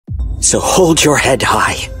So hold your head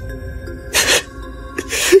high.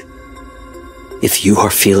 If you are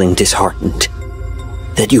feeling disheartened,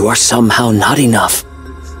 that you are somehow not enough,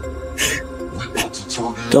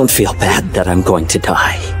 don't feel bad that I'm going to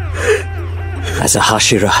die. As a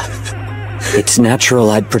Hashira, it's natural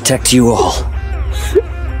I'd protect you all.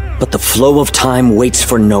 But the flow of time waits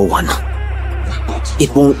for no one.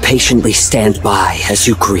 It won't patiently stand by as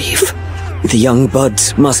you grieve. The young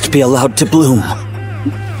buds must be allowed to bloom.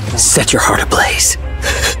 Set your heart ablaze.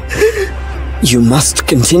 You must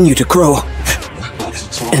continue to grow.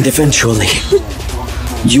 And eventually,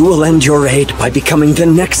 you will end your aid by becoming the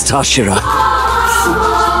next Hashira.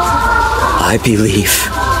 I believe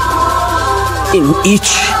in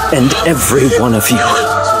each and every one of you.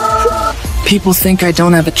 People think I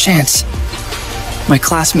don't have a chance. My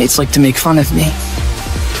classmates like to make fun of me.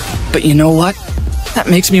 But you know what? That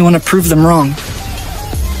makes me want to prove them wrong.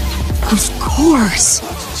 Of course.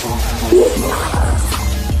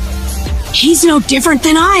 He's no different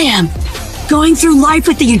than I am. Going through life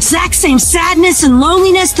with the exact same sadness and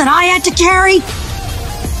loneliness that I had to carry.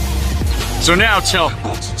 So now tell me,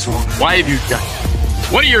 why have you done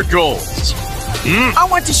it? What are your goals? I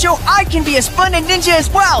want to show I can be a splendid ninja as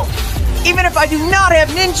well, even if I do not have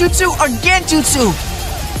ninjutsu or genjutsu.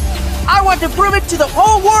 I want to prove it to the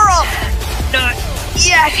whole world.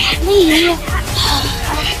 Yes. Lee,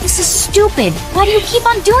 this is stupid. Why do you keep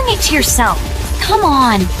on doing it to yourself? Come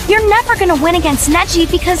on, you're never gonna win against Neji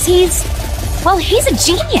because he's a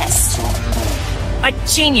genius. A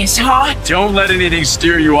genius, huh? Don't let anything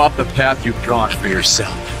steer you off the path you've gone for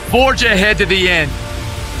yourself. Forge ahead to the end.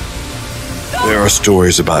 There are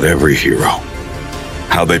stories about every hero,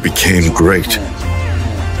 how they became great.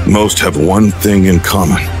 Most have one thing in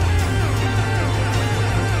common.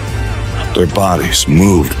 Their bodies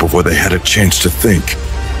moved before they had a chance to think.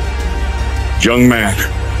 Young man,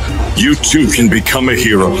 you too can become a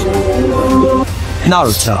hero.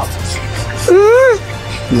 Naruto.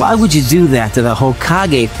 Why would you do that to the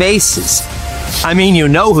Hokage faces? I mean, you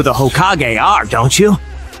know who the Hokage are, don't you?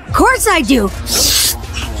 Of course I do.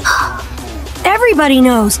 Everybody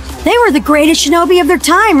knows. They were the greatest shinobi of their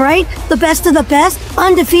time, right? The best of the best,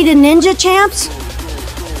 undefeated ninja champs.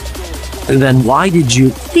 Then why did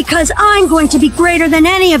you... Because I'm going to be greater than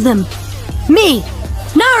any of them. Me,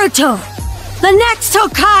 Naruto, the next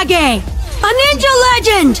Hokage, a ninja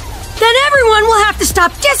legend. Then everyone will have to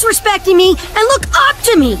stop disrespecting me and look up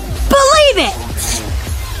to me. Believe it!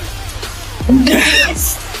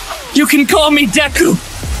 You can call me Deku,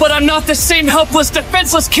 but I'm not the same helpless,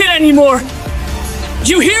 defenseless kid anymore.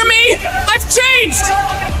 You hear me? I've changed!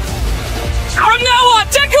 From now on,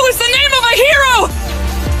 Deku is the name of a hero!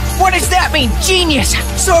 What does that mean, genius?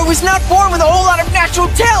 So I was not born with a whole lot of natural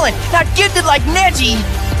talent, not gifted like Neji.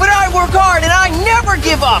 But I work hard and I never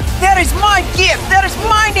give up. That is my gift. That is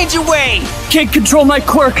my ninja way. Can't control my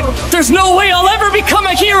quirk. There's no way I'll ever become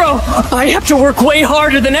a hero. I have to work way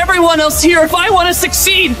harder than everyone else here if I want to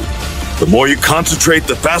succeed. The more you concentrate,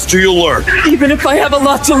 the faster you'll learn. Even if I have a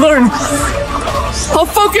lot to learn, I'll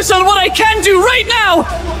focus on what I can do right now.